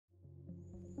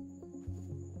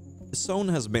The zone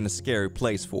has been a scary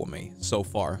place for me, so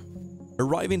far.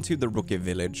 Arriving to the rookie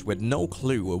village with no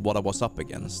clue of what I was up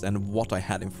against and what I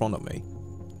had in front of me.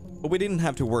 But we didn't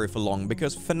have to worry for long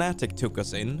because Fnatic took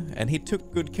us in and he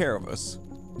took good care of us.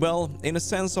 Well, in a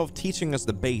sense of teaching us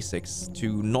the basics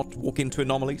to not walk into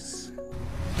anomalies,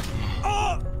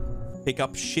 pick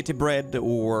up shitty bread,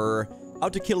 or how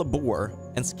to kill a boar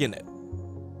and skin it.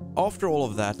 After all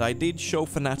of that, I did show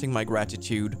Fnatic my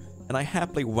gratitude and I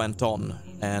happily went on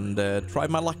and tried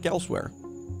my luck elsewhere.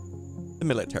 The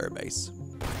military base.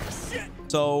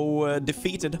 So,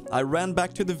 defeated, I ran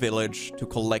back to the village to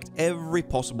collect every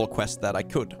possible quest that I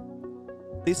could.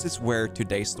 This is where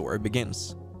today's story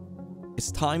begins.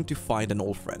 It's time to find an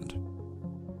old friend.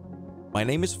 My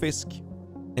name is Fisk.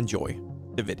 Enjoy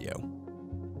the video.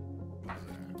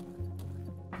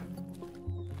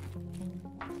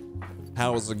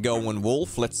 How's it going,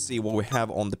 Wolf? Let's see what we have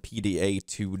on the PDA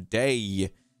today.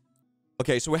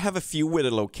 Okay, so we have a few with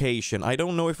a location. I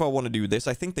don't know if I want to do this.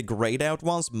 I think the grayed out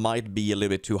ones might be a little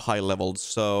bit too high leveled.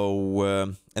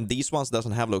 So, and these ones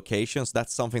doesn't have locations.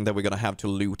 That's something that we're gonna have to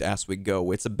loot as we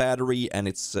go. It's a battery and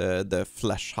it's the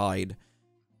flesh hide.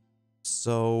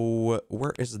 So,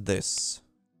 where is this?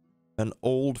 An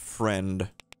old friend.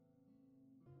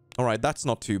 Alright, that's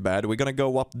not too bad. We're gonna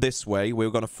go up this way.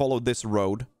 We're gonna follow this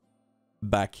road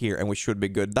back here and we should be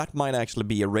good. That might actually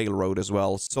be a railroad as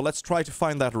well. So let's try to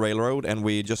find that railroad and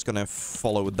we're just gonna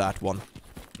follow that one.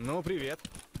 No, привет.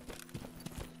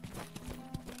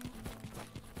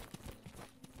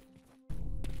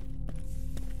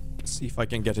 Let's see if I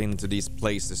can get into these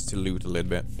places to loot a little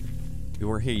bit. We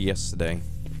were here yesterday,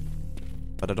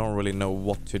 but I don't really know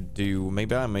what to do.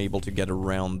 Maybe I'm able to get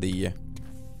around the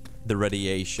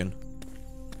radiation.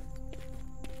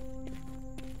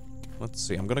 Let's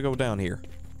see, I'm gonna go down here.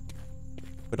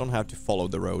 We don't have to follow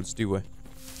the roads, do we?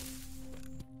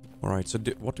 Alright, so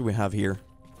what do we have here?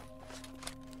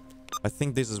 I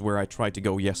think this is where I tried to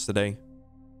go yesterday.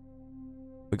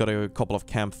 We got a couple of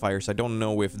campfires. I don't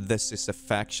know if this is a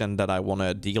faction that I want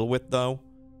to deal with, though.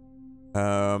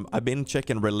 I've been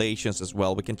checking relations as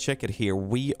well. We can check it here.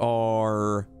 We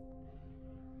are...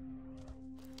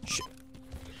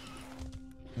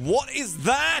 What is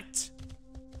that?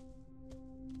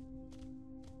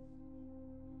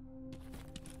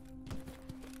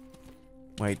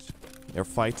 Wait, they're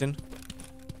fighting?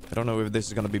 I don't know if this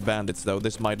is gonna be bandits, though.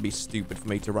 This might be stupid for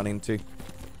me to run into.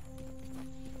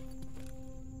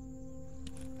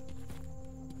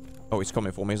 Oh, he's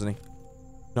coming for me, isn't he?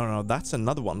 No, that's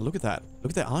another one. Look at that.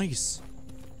 Look at the eyes.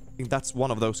 I think that's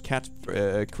one of those cat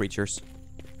creatures.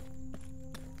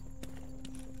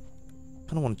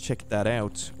 Kind of want to check that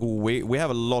out. Ooh, we have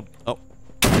a lot... Oh.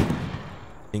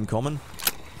 Incoming.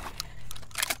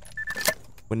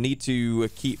 We need to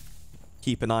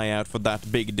keep an eye out for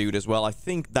that big dude as well. I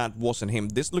think that wasn't him.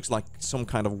 This looks like some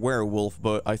kind of werewolf,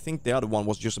 but I think the other one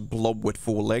was just a blob with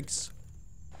 4 legs.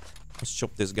 Let's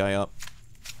chop this guy up.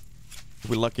 If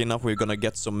we're lucky enough, we're gonna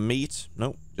get some meat.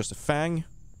 No, just a fang.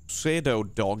 Pseudo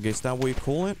dog, is that what you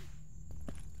call it?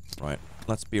 Right,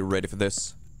 let's be ready for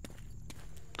this.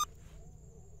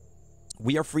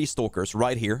 We are free stalkers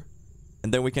right here.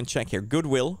 And then we can check here.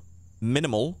 Goodwill.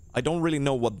 Minimal. I don't really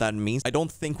know what that means. I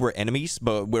don't think we're enemies,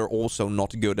 but we're also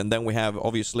not good. And then we have,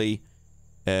 obviously,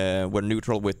 we're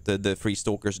neutral with the free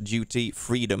stalkers. Duty,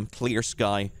 freedom, clear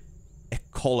sky,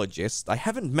 ecologist. I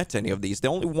haven't met any of these. The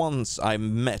only ones I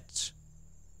met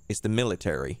is the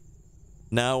military.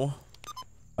 Now,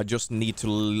 I just need to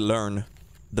learn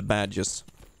the badges.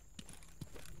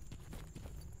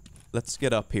 Let's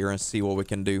get up here and see what we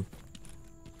can do.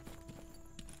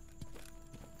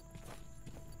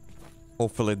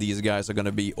 Hopefully these guys are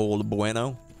gonna be all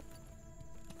bueno.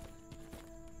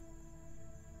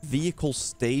 Vehicle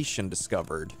station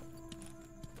discovered.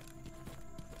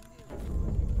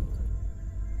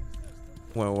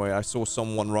 Wait, I saw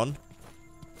someone run.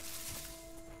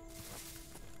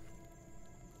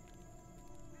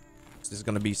 Is this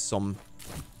gonna be some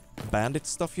bandit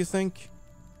stuff, you think?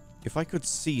 If I could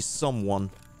see someone...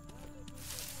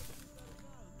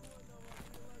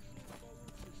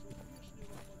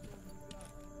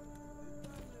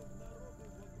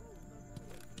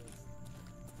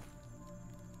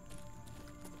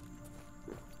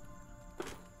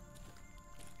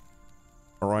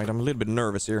 Alright, I'm a little bit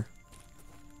nervous here.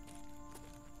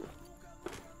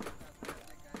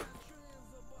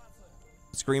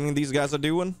 Screaming these guys are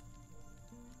doing?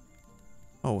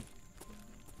 Oh.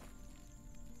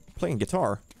 Playing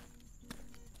guitar.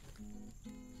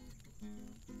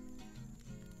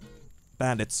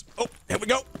 Bandits. Oh, here we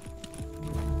go.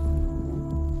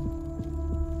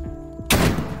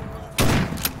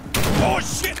 Oh,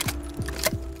 shit!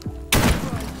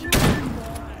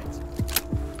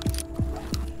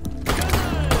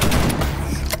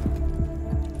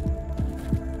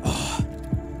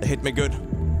 be good.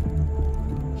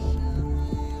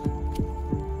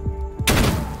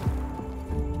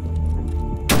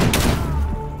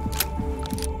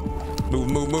 Move,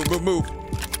 move, move, move, move.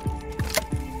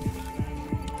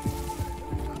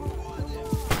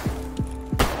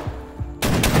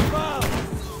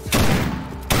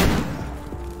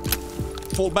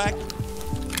 Fall back.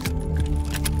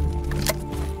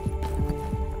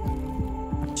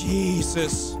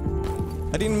 Jesus.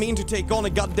 I didn't mean to take on a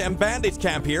goddamn bandit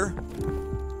camp here.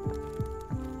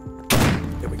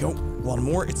 There we go. One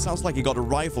more. It sounds like he got a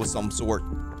rifle of some sort.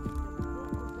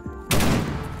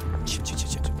 Shit, shit,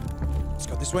 shit, shit. Let's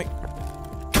go this way.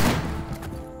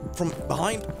 From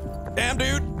behind. Damn,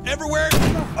 dude. Everywhere.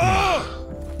 Oh!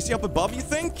 Is he up above, you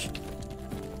think?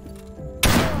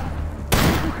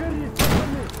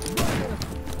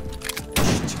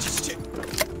 Shit, shit, shit.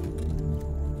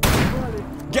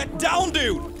 Get down,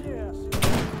 dude!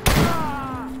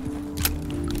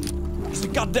 He's a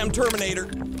goddamn Terminator.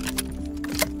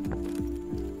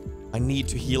 I need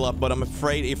to heal up, but I'm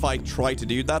afraid if I try to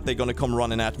do that, they're gonna come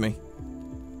running at me.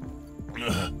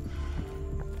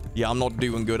 Yeah, I'm not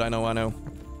doing good. I know, I know.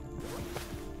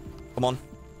 Come on.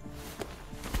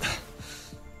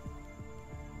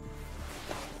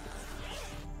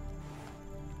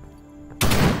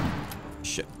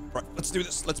 Shit. Right, let's do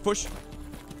this. Let's push.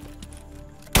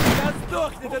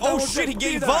 Oh shit, he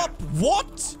gave up!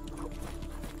 What?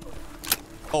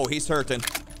 Oh, he's hurting.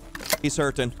 He's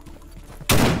hurting.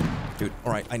 Dude,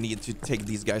 alright, I need to take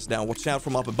these guys down. Watch out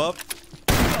from up above.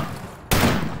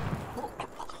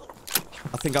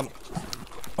 I think I'm...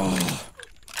 Oh.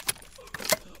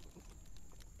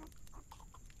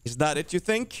 Is that it, you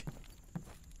think?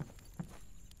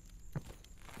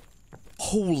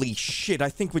 Holy shit, I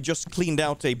think we just cleaned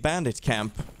out a bandit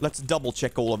camp. Let's double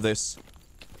check all of this.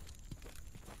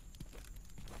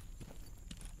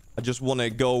 I just want to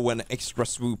go an extra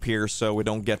swoop here so we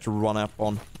don't get run up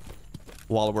on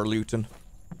while we're looting.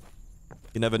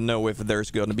 You never know if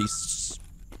there's gonna be...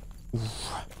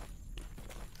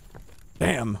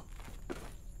 Damn.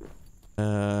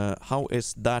 How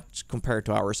is that compared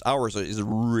to ours? Ours is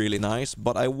really nice,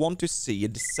 but I want to see a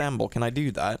disassemble. Can I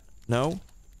do that? No?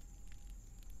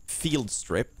 Field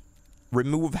strip.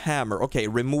 Remove hammer. Okay,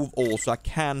 remove all, so I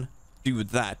can do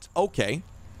that. Okay.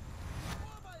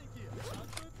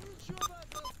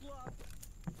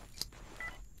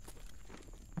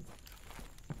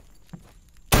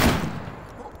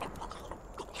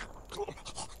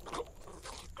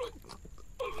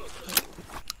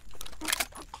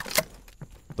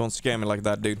 Don't scare me like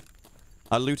that, dude.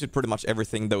 I looted pretty much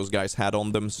everything those guys had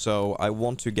on them, so I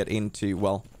want to get into,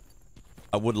 well,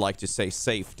 I would like to say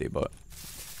safety, but...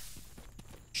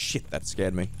 Shit, that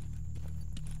scared me.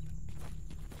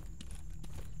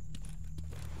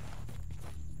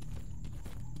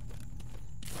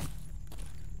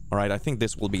 Alright, I think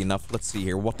this will be enough. Let's see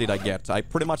here. What did I get? I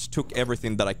pretty much took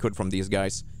everything that I could from these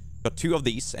guys. Got 2 of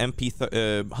these, MP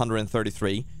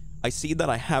 133. I see that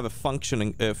I have a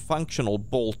functional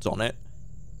bolt on it.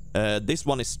 This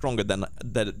one is stronger than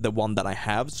the one that I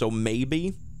have, so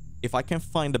maybe if I can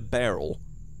find a barrel,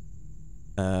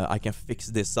 I can fix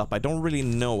this up. I don't really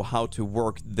know how to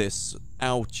work this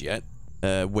out yet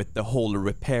with the whole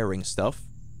repairing stuff.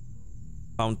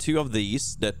 Found 2 of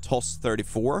these, the TOS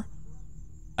 34.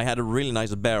 I had a really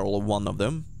nice barrel of one of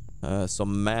them.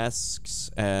 Some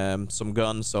masks, some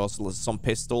guns, also some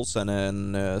pistols, and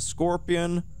then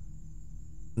Scorpion.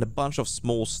 And a bunch of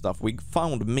small stuff. We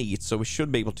found meat, so we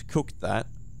should be able to cook that.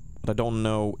 But I don't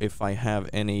know if I have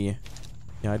any...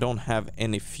 Yeah, I don't have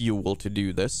any fuel to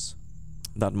do this.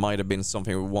 That might have been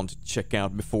something we wanted to check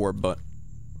out before, but...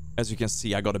 As you can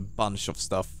see, I got a bunch of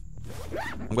stuff.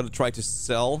 I'm gonna try to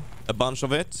sell a bunch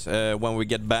of it when we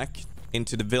get back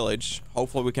into the village.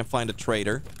 Hopefully we can find a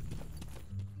trader.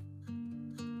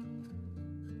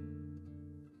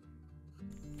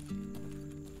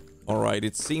 Alright,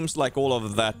 it seems like all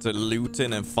of that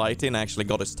looting and fighting actually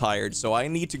got us tired. So I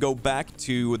need to go back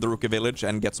to the Rookie Village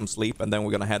and get some sleep. And then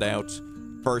we're gonna head out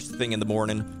first thing in the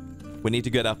morning. We need to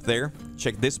get up there,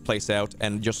 check this place out,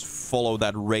 and just follow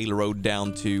that railroad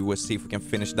down to see if we can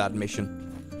finish that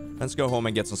mission. Let's go home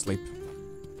and get some sleep.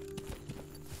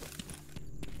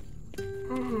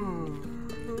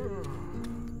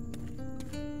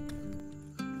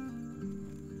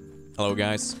 Hello,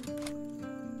 guys.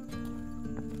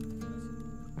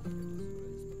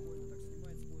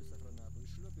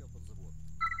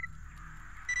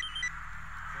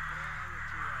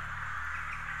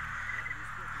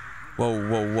 Whoa,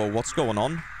 whoa, whoa, what's going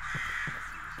on?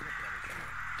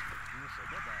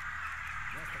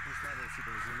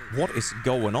 What is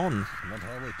going on? Над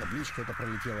головой табличка эта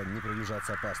пролетела, не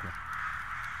приближаться опасно.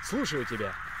 Слушаю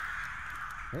тебя.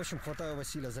 В общем, хватаю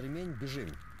Василия за ремень,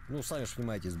 бежим. Ну, сами ж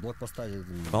понимаете, с блокпоста...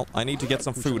 Well, I need to get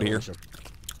some food here.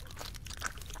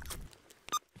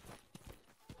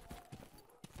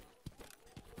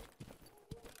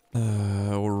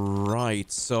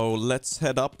 Right, so let's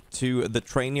head up to the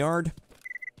train yard.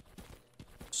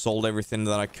 Sold everything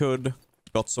that I could.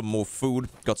 Got some more food.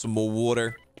 Got some more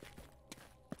water.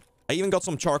 I even got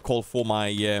some charcoal for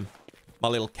my my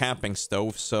little camping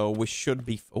stove, so we should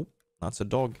be... Oh, that's a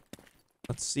dog.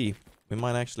 Let's see. We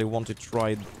might actually want to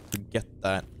try to get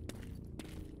that.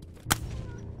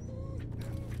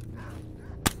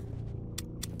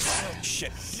 Oh,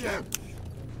 shit.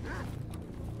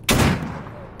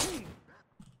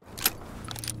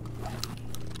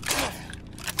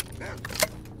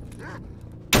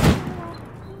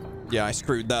 Yeah, I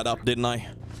screwed that up, didn't I?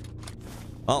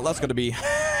 Well, that's gonna be...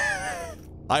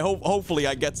 hopefully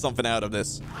I get something out of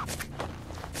this.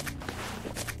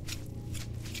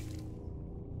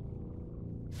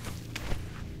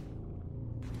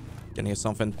 Can hear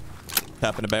something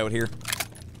tapping about here.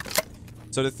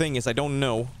 So the thing is, I don't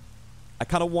know. I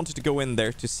kind of wanted to go in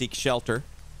there to seek shelter.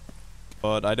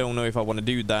 But I don't know if I want to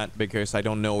do that, because I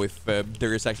don't know if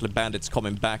there is actually bandits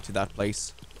coming back to that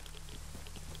place.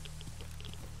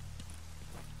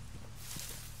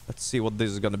 Let's see what this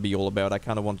is going to be all about. I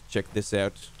kind of want to check this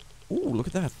out. Ooh, look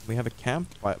at that. We have a camp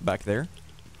back there.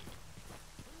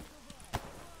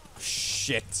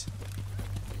 Shit.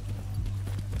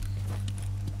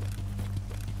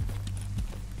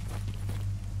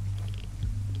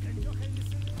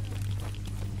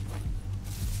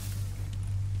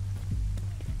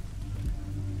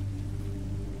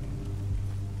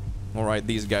 Alright,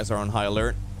 these guys are on high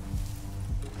alert.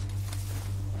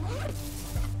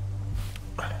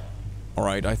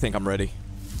 Alright, I think I'm ready.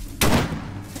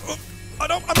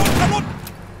 I'm on!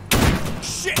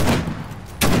 Shit!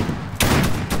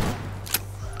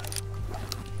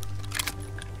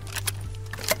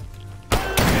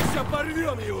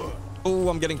 Oh,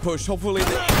 I'm getting pushed. Hopefully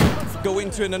they go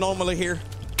into an anomaly here.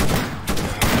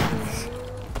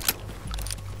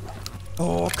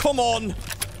 Oh, come on!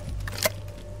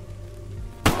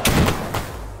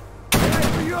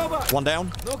 One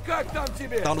down.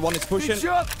 Down one is pushing.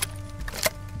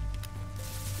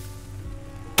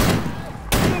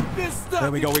 There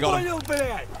we go, we got him.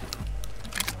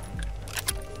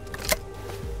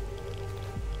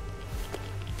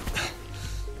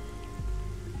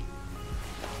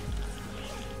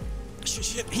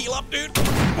 Shit, heal up, dude.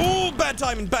 Oh, bad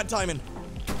timing, bad timing.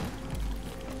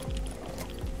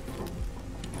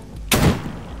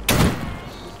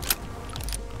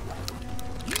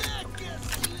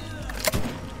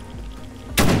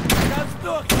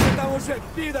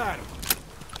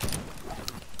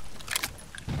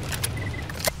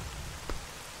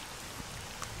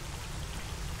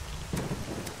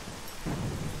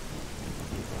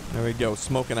 There we go.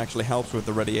 Smoking actually helps with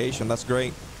the radiation. That's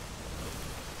great.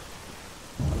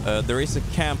 There is a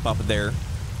camp up there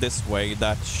this way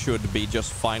that should be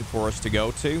just fine for us to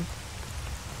go to.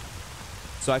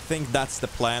 So I think that's the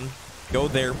plan. Go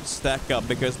there, stack up,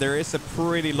 because there is a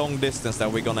pretty long distance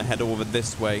that we're gonna head over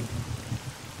this way.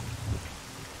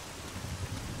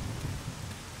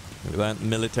 Look at that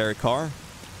military car.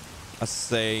 A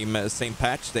same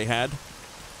patch they had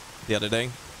the other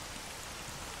day.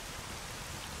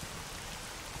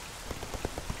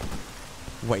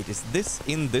 Wait, is this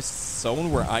in this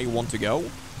zone where I want to go?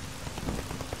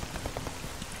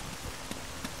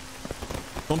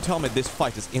 Don't tell me this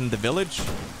fight is in the village.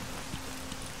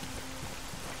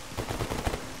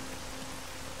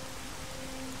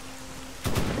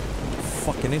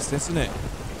 Fucking is, isn't it?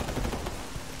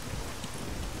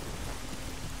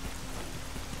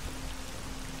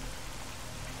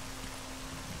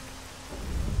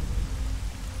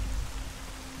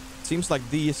 Seems like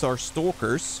these are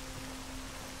stalkers.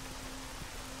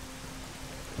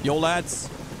 Yo, lads.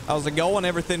 How's it going?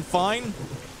 Everything fine?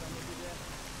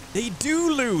 They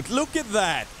do loot. Look at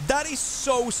that. That is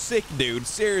so sick, dude.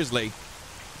 Seriously.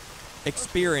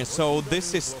 Experience. So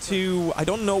this is to... I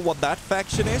don't know what that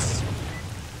faction is.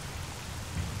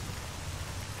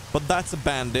 But that's a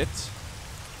bandit.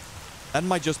 That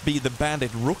might just be the bandit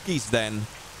rookies then.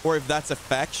 Or if that's a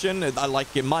faction,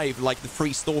 like the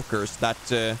free stalkers that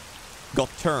got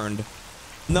turned.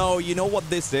 No, you know what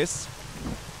this is?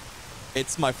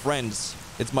 It's my friends.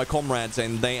 It's my comrades,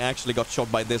 and they actually got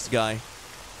shot by this guy.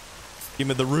 Give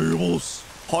me the rubles.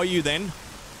 How are you then?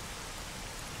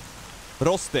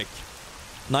 Rostik.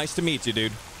 Nice to meet you,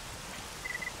 dude.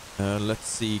 Let's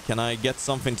see. Can I get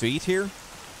something to eat here?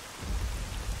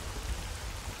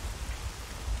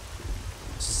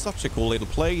 Such a cool little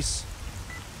place.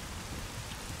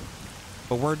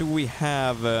 But where do we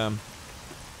have the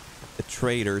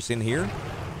traders? In here?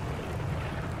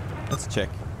 Let's check.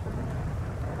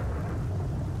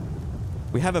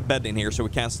 We have a bed in here, so we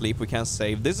can't sleep, we can't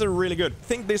save. This is really good. I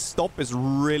think this stop is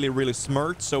really, really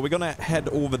smart. So we're gonna head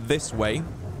over this way.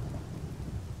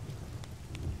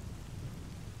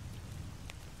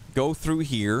 Go through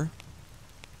here.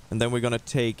 And then we're gonna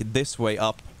take this way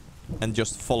up and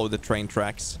just follow the train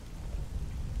tracks.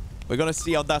 We're gonna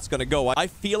see how that's gonna go. I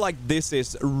feel like this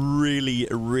is really,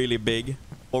 really big,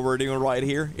 what we're doing right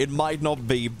here. It might not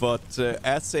be, but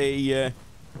as a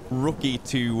rookie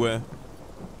to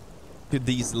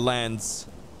these lands,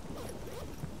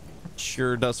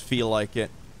 sure does feel like it.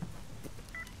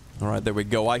 All right, there we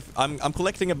go. I'm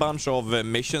collecting a bunch of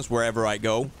missions wherever I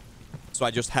go, so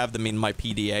I just have them in my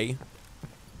PDA.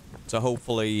 So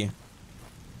hopefully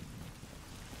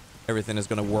everything is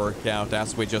gonna work out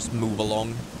as we just move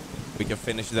along. We can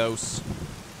finish those.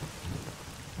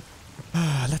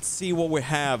 Let's see what we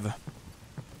have.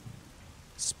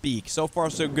 Speak. So far,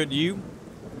 so good. You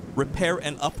repair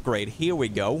and upgrade. Here we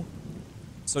go.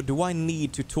 So do I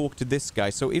need to talk to this guy?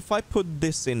 So if I put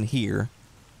this in here,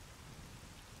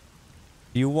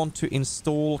 you want to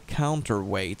install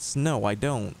counterweights? No, I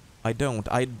don't.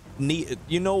 I need...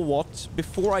 You know what?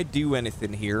 Before I do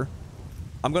anything here,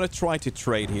 I'm gonna try to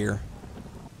trade here.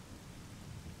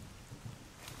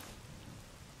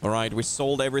 Alright, we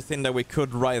sold everything that we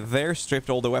could right there.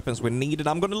 Stripped all the weapons we needed.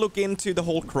 I'm gonna look into the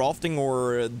whole crafting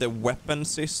or the weapon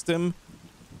system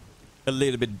a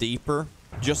little bit deeper.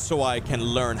 Just so I can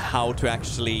learn how to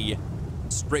actually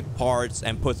strip parts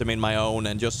and put them in my own.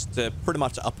 And just pretty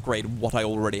much upgrade what I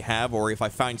already have. Or if I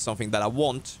find something that I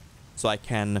want... So I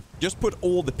can just put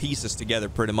all the pieces together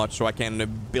pretty much so I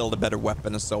can build a better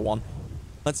weapon and so on.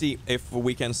 Let's see if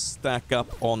we can stack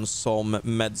up on some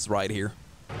meds right here.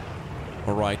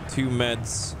 Alright, 2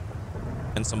 meds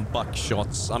and some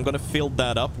buckshots. I'm gonna fill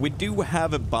that up. We do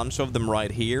have a bunch of them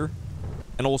right here.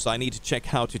 And also I need to check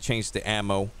how to change the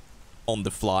ammo on the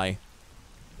fly.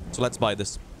 So let's buy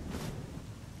this.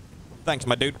 Thanks,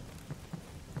 my dude.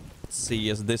 Let's see,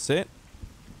 is this it?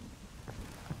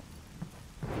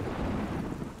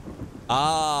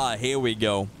 Ah, here we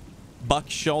go.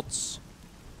 Buckshots,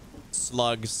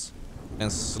 slugs,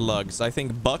 and slugs. I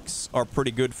think bucks are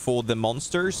pretty good for the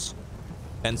monsters,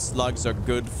 and slugs are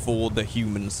good for the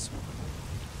humans.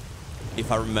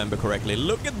 If I remember correctly.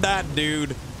 Look at that,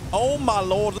 dude. Oh, my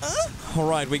lord. All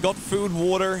right, we got food,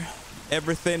 water,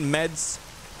 everything, meds.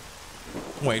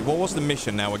 Wait, what was the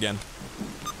mission now again?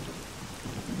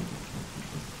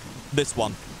 This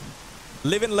one.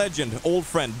 Living legend, old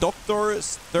friend, Dr.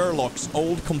 S.T.A.L.K.E.R's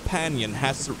old companion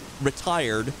has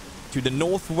retired to the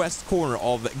northwest corner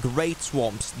of the Great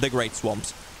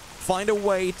Swamps. Find a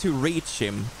way to reach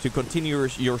him to continue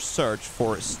your search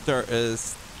for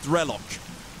S.T.A.L.K.E.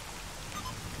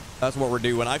 That's what we're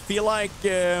doing. I feel like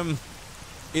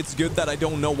it's good that I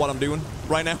don't know what I'm doing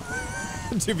right now,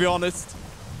 to be honest.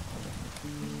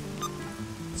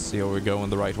 Let's see how we're going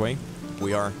the right way.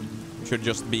 We are. Should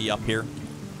just be up here.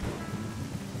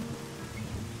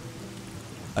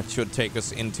 That should take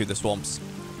us into the swamps.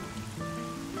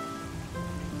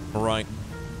 Alright.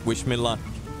 Wish me luck.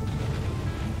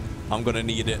 I'm gonna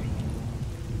need it.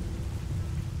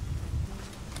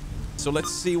 So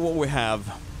let's see what we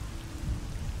have.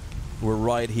 We're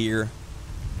right here.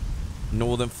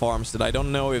 Northern Farmstead. I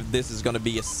don't know if this is gonna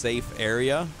be a safe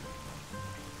area.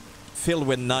 Filled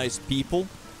with nice people.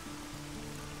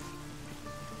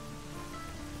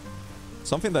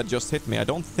 Something that just hit me. I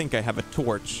don't think I have a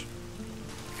torch.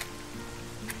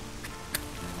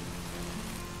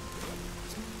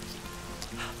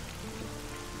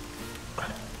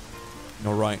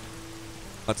 All right,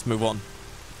 let's move on.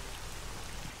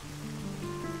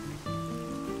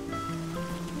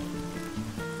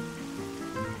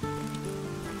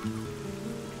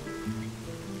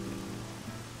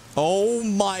 Oh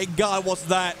my god, what's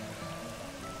that?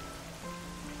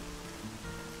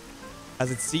 Has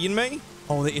it seen me?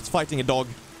 Oh, it's fighting a dog.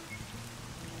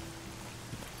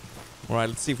 All right,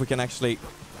 let's see if we can actually...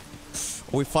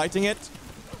 Are we fighting it?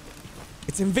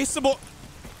 It's invisible.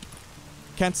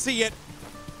 Can't see it.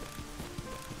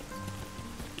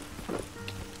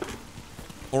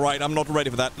 All right, I'm not ready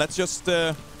for that. Let's just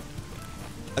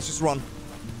run.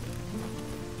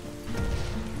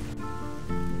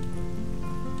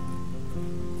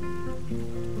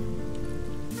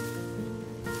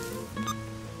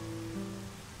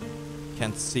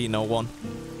 Can't see no one.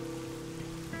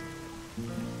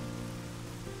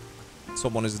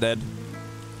 Someone is dead.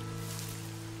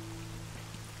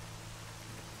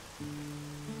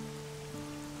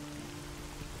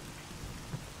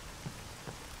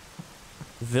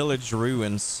 Village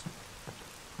ruins.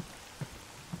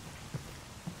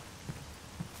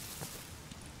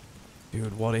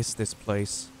 Dude, what is this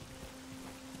place?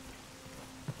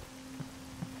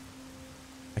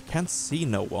 I can't see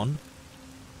no one.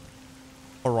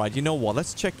 Alright, you know what?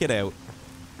 Let's check it out.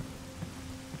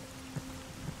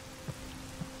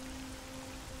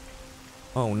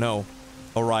 Oh, no.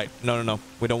 Alright. No.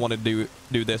 We don't want to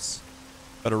do this.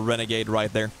 Got a renegade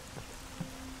right there.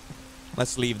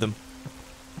 Let's leave them.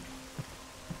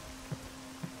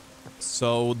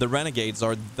 So, the renegades,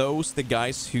 are those the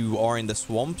guys who are in the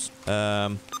swamps?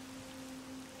 Let's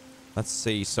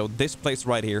see. So, this place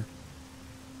right here.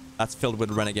 That's filled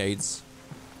with renegades.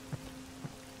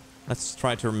 Let's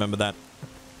try to remember that.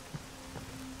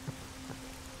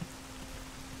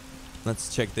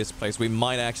 Let's check this place. We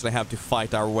might actually have to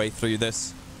fight our way through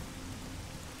this.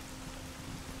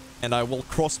 And I will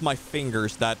cross my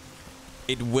fingers that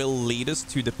it will lead us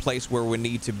to the place where we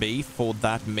need to be for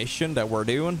that mission that we're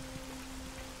doing.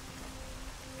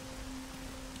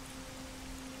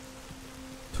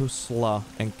 Tuzla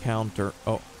encounter.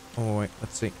 Oh wait,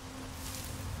 let's see.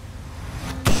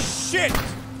 Shit!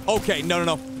 Okay,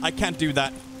 no. I can't do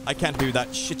that. I can't do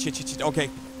that. Shit. Okay,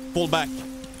 pull back.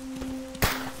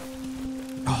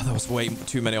 Oh, that was way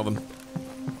too many of them.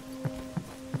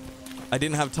 I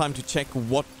didn't have time to check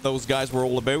what those guys were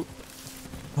all about.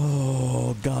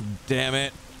 Oh, god damn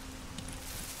it.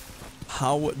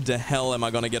 How the hell am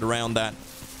I gonna get around that?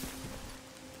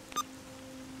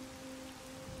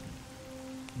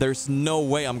 There's no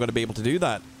way I'm gonna be able to do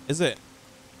that, is it?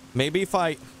 Maybe if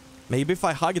I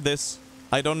hug this,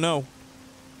 I don't know.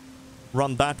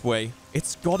 Run that way.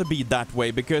 It's gotta be that way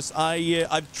because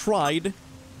I've tried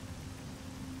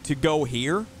to go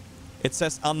here. It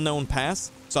says unknown pass,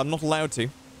 so I'm not allowed to.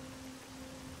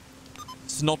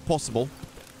 It's not possible.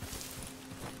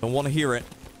 Don't want to hear it.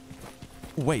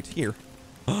 Wait, here.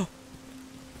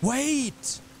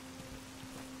 Wait!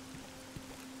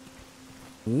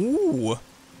 Ooh.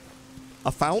 I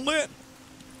found it.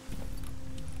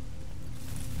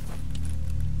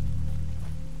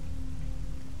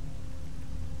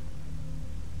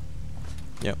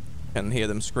 Yep, can hear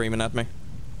them screaming at me.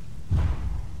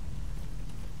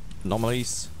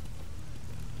 Anomalies.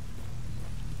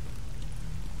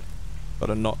 Got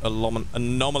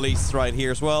anomalies right here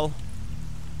as well.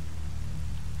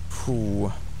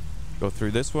 Whew. Go through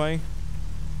this way.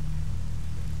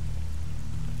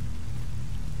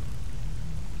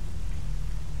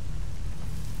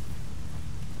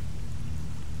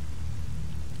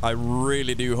 I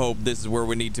really do hope this is where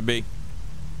we need to be.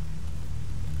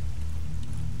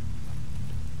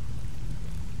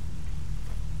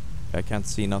 I can't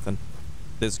see nothing.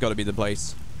 This has got to be the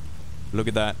place. Look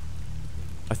at that.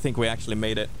 I think we actually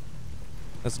made it.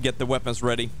 Let's get the weapons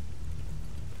ready.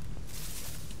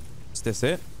 Is this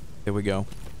it? Here we go.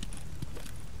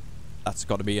 That's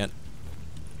got to be it.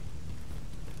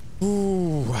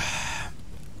 Ooh.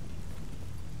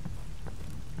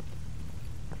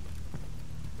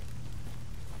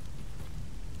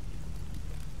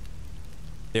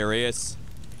 There he is.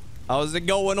 How's it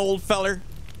going, old feller?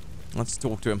 Let's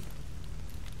talk to him.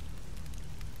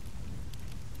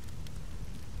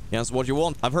 Yes, what you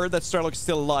want? I've heard that S.T.A.L.K.E.R is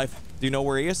still alive. Do you know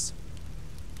where he is?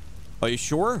 Are you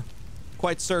sure?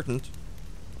 Quite certain.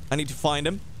 I need to find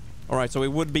him. Alright, so he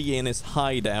would be in his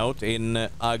hideout in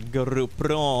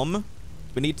Agroprom.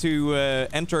 We need to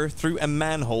enter through a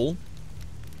manhole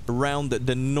around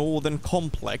the northern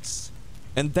complex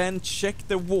and then check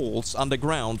the walls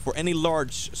underground for any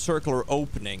large circular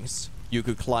openings you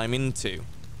could climb into.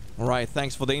 Alright,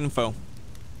 thanks for the info.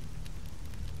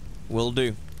 Will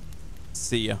do.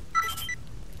 See ya.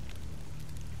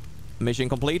 Mission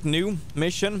complete. New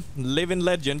mission. Living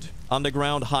legend.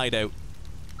 Underground hideout.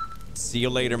 See you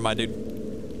later, my dude.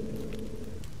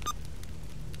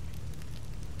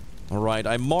 Alright,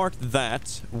 I marked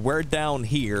that. We're down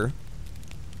here.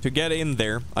 To get in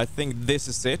there, I think this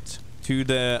is it. To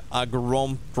the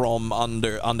Agroprom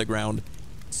underground.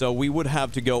 So we would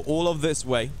have to go all of this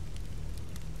way.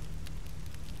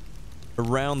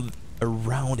 Around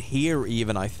here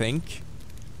even, I think.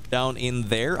 Down in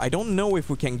there. I don't know if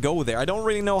we can go there. I don't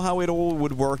really know how it all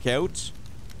would work out.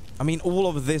 I mean, all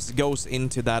of this goes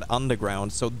into that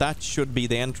underground, so that should be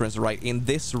the entrance right in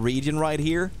this region right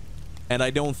here. And I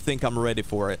don't think I'm ready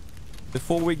for it.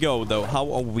 Before we go, though,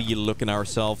 how are we looking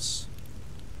ourselves?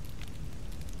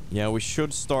 Yeah, we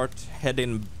should start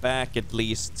heading back at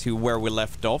least to where we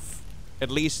left off. At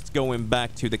least going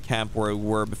back to the camp where we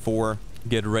were before.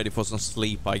 Get ready for some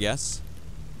sleep, I guess.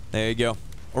 There you go.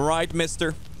 Alright,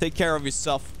 mister. Take care of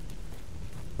yourself.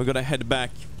 We're gonna head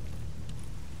back.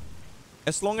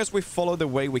 As long as we follow the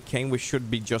way we came, we should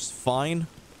be just fine.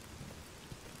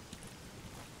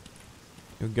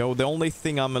 Here we go. The only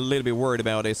thing I'm a little bit worried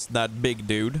about is that big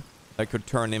dude that could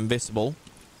turn invisible.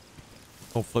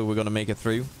 Hopefully we're gonna make it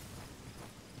through.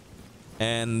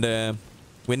 And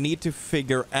we need to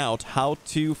figure out how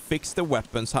to fix the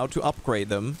weapons, how to upgrade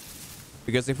them.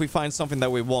 Because if we find something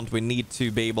that we want, we need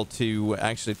to be able to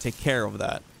actually take care of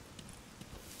that.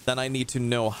 Then I need to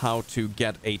know how to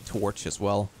get a torch as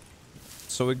well.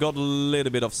 So we got a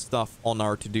little bit of stuff on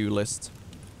our to-do list.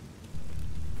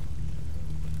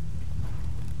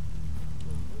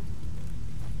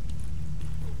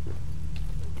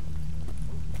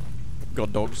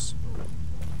 Got dogs.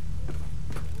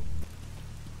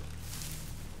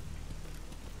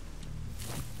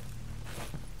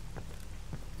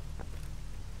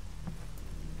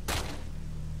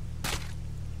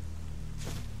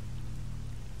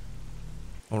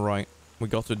 Alright, we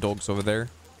got the dogs over there.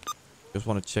 Just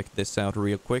want to check this out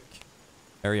real quick.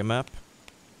 Area map.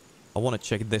 I want to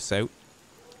check this out.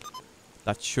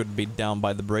 That should be down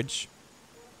by the bridge.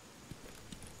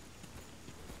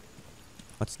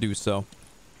 Let's do so.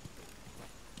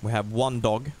 We have one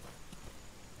dog.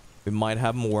 We might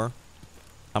have more.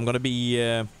 I'm gonna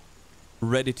be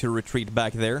ready to retreat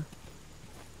back there.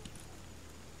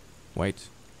 Wait.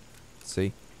 Let's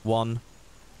see. 1,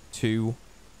 2...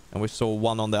 And we saw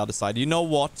one on the other side. You know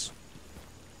what?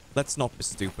 Let's not be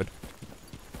stupid.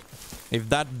 If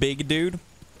that big dude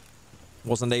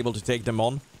wasn't able to take them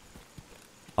on,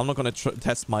 I'm not gonna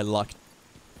test my luck.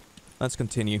 Let's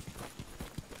continue.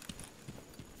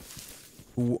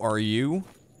 Who are you?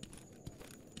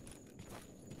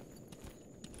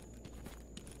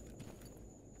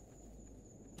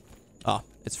 Ah,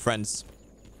 it's friends.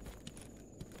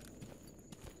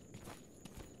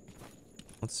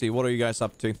 Let's see, what are you guys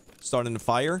up to? Starting the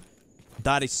fire?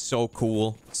 That is so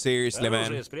cool. Seriously,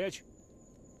 man.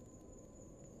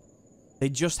 They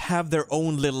just have their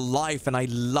own little life, and I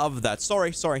love that.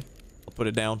 Sorry. I'll put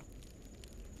it down.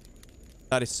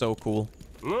 That is so cool.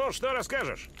 Ну, что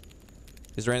расскажешь?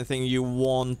 Is there anything you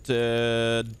want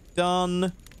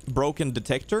done? Broken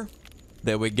detector?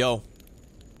 There we go.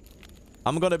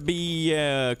 I'm gonna be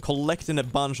collecting a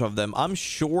bunch of them. I'm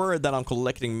sure that I'm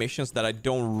collecting missions that I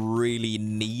don't really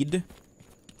need.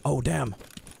 Oh, damn.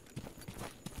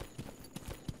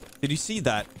 Did you see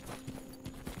that?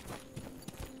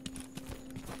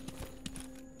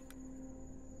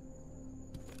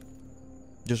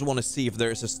 Just want to see if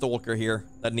there's a stalker here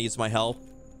that needs my help.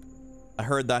 I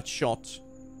heard that shot.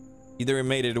 Either he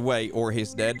made it away or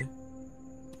he's dead.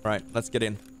 Right, let's get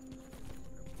in.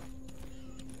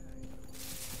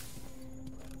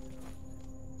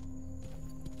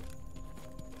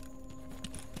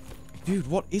 Dude,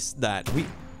 what is that?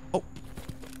 Oh.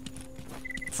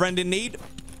 Friend in need?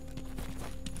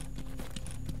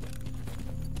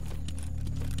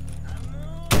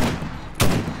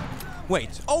 Wait.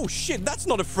 Oh, shit. That's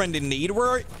not a friend in need.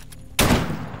 We're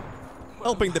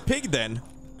helping the pig, then.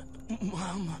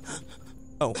 Mom.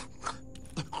 Oh.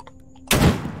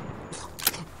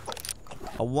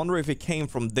 I wonder if it came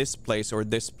from this place or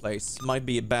this place. Might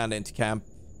be abandoned camp.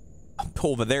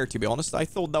 Over there, to be honest. I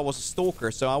thought that was a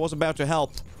stalker, so I was about to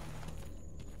help.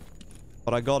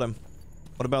 But I got him.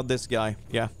 What about this guy?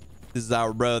 Yeah, this is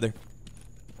our brother.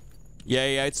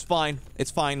 Yeah, it's fine. It's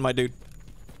fine, my dude.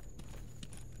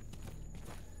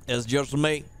 It's just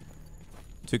me.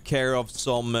 Took care of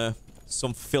some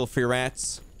filthy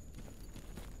rats.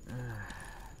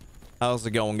 How's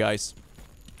it going, guys?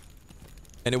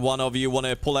 Any one of you want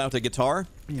to pull out a guitar?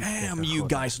 Damn, you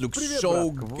guys look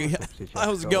so good.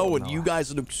 How's it going? You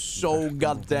guys look so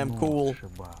goddamn cool.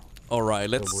 Alright,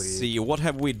 let's see. What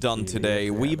have we done today?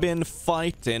 We've been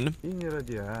fighting.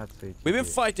 We've been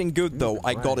fighting good, though,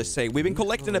 I gotta say. We've been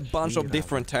collecting a bunch of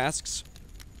different tasks.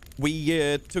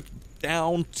 We took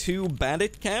down 2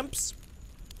 bandit camps.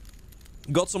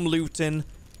 Got some looting.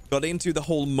 Got into the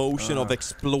whole motion of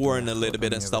exploring a little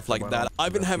bit and stuff like that.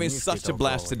 I've been having such a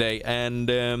blast today,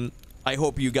 and I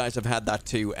hope you guys have had that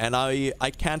too. And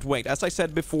I can't wait. As I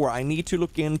said before, I need to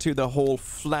look into the whole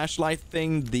flashlight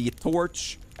thing, the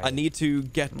torch. I need to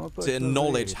get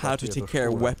knowledge how to take care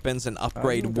of weapons and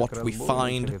upgrade what we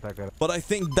find. But I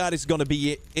think that is gonna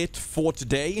be it for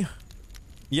today.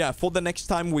 Yeah, for the next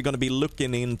time, we're gonna be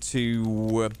looking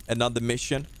into another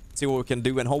mission. See what we can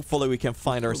do, and hopefully we can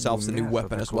find ourselves a new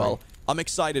weapon as well. I'm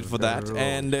excited for that,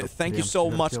 and thank you so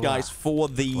much, guys, for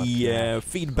the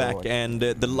feedback and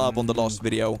the love on the last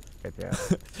video.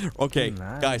 Okay,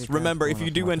 guys, remember, if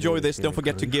you do enjoy this, don't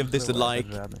forget to give this a like,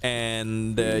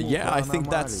 and yeah, I think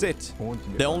that's it.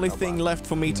 The only thing left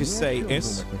for me to say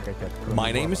is,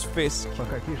 my name is Fisk.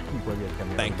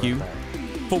 Thank you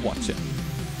for watching.